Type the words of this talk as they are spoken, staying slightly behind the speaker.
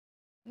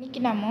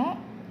இன்றைக்கி நம்ம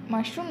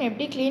மஷ்ரூம்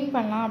எப்படி க்ளீன்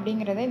பண்ணலாம்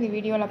அப்படிங்கிறத இந்த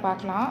வீடியோவில்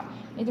பார்க்கலாம்.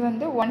 இது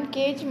வந்து 1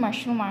 kg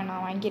மஷ்ரூம்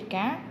நான்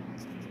வாங்கியிருக்கேன்.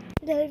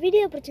 இந்த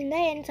வீடியோ பிடிச்சிருந்தா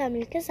என்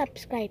சேனலுக்கு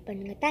சப்ஸ்கிரைப்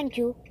பண்ணுங்கள்.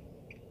 தேங்க்யூ.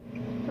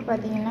 இப்போ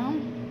பார்த்தீங்கன்னா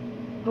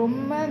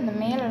ரொம்ப இந்த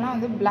மேலெலாம்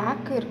வந்து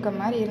பிளாக் இருக்க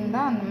மாதிரி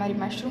இருந்தால் அந்த மாதிரி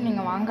மஷ்ரூம்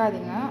நீங்கள்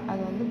வாங்காதீங்க.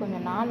 அது வந்து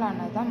கொஞ்சம் நாள்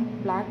ஆனது தான்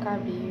பிளாக்காக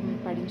அப்படி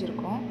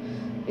படிஞ்சிருக்கும்.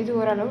 இது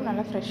ஓரளவு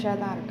நல்லா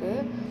ஃப்ரெஷ்ஷாக தான்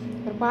இருக்குது.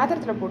 ஒரு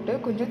பாத்திரத்தில்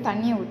போட்டு கொஞ்சம்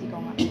தண்ணியை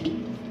ஊற்றிக்கோங்க.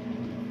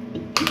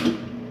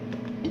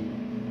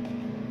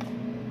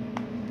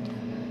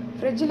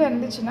 ஃப்ரிட்ஜில்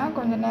இருந்துச்சுன்னா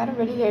கொஞ்சம் நேரம்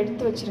வெளியில்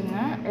எடுத்து வச்சுருங்க.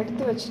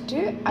 எடுத்து வச்சுட்டு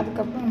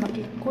அதுக்கப்புறம்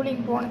நம்ம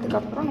கூலிங்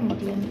போனதுக்கப்புறம் நம்ம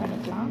க்ளீன்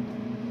பண்ணிக்கலாம்.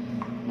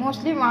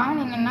 மோஸ்ட்லி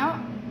வாங்கினீங்கன்னா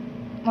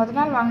முதல்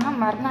நாள் வாங்கினா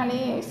மறுநாளே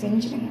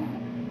செஞ்சுடுங்க.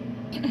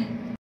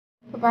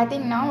 இப்போ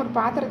பார்த்தீங்கன்னா ஒரு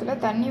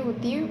பாத்திரத்தில் தண்ணி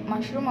ஊற்றி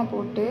மஷ்ரூமை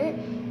போட்டு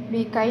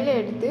இப்படி கையில்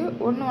எடுத்து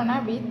ஒன்று ஒன்றா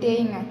இப்படி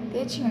தேய்ங்க.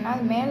 தேய்ச்சிங்கன்னா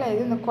அது மேலே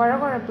எது இந்த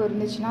குழகுழப்பு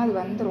இருந்துச்சுன்னா அது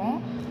வந்துடும்.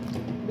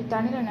 இப்படி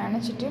தண்ணியில்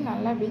நனைச்சிட்டு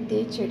நல்லா இப்படி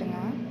தேய்ச்சி எடுங்க.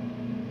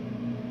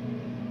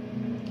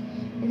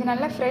 இது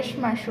நல்லா ஃப்ரெஷ்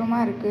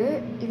மஷ்ரூமாக இருக்குது.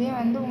 இதே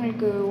வந்து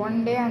உங்களுக்கு 1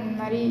 day அந்த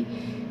மாதிரி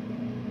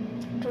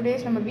 2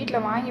 days நம்ம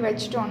வீட்டில் வாங்கி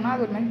வச்சிட்டோம்னா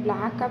அது ஒரு மாதிரி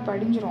பிளாக்காக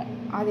படிஞ்சிரும்.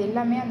 அது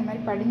எல்லாமே அந்த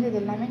மாதிரி படிஞ்சது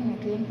எல்லாமே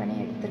நீங்கள் க்ளீன் பண்ணி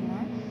எடுத்துருங்க.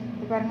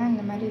 இது பாருங்கள்,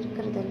 இந்த மாதிரி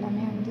இருக்கிறது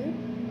எல்லாமே வந்து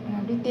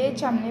அப்படி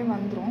தேய்ச்சாமலே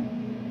வந்துடும்.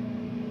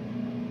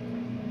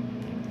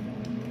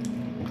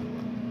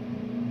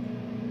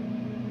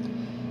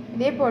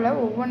 இதே போல்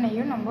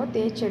ஒவ்வொன்றையும் நம்ம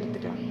தேய்ச்சி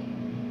எடுத்துக்கலாம்.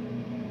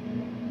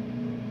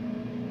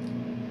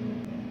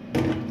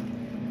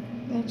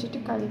 தேய்ச்சிட்டு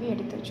கழுவி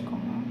எடுத்து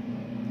வச்சுக்கோங்க.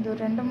 இது ஒரு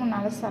 2-3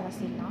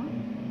 அலசிடலாம்.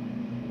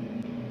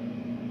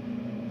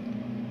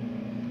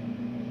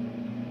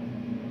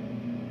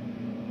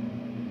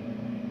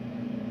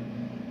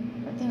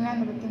 பார்த்தீங்களா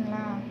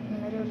இந்த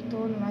மாதிரி ஒரு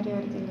தோல் மாதிரி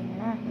வருது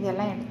இல்லைங்களா,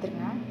 இதெல்லாம்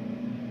எடுத்துருங்க.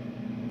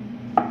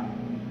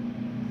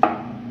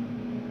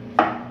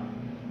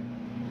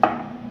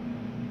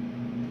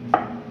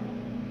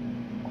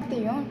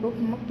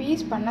 இப்போ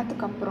பீஸ்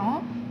பண்ணதுக்கப்புறம்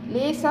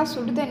லேசாக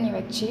சுடு தண்ணி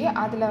வச்சு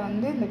அதில்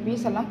வந்து இந்த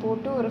பீஸ் எல்லாம்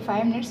போட்டு ஒரு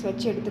 5 minutes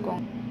வச்சு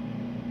எடுத்துக்கோங்க.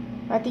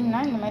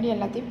 பார்த்திங்கன்னா இந்த மாதிரி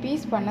எல்லாத்தையும்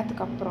பீஸ்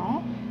பண்ணதுக்கப்புறம்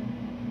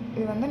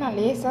இது வந்து நான்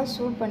லேசாக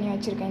சூட் பண்ணி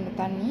வச்சுருக்கேன்.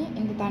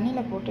 இந்த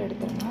தண்ணியில் போட்டு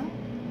எடுத்துருங்க.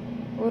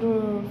 ஒரு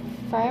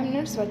 5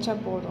 minutes வச்சா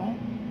போதும்.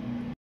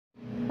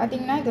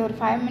 பார்த்திங்கன்னா இது ஒரு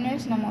 5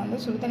 minutes நம்ம வந்து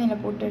சுடு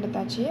தண்ணியில் போட்டு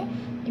எடுத்தாச்சு.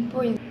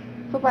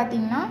 இப்போ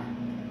பார்த்திங்கன்னா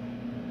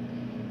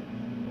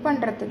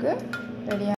பண்ணுறதுக்கு ரெடியாக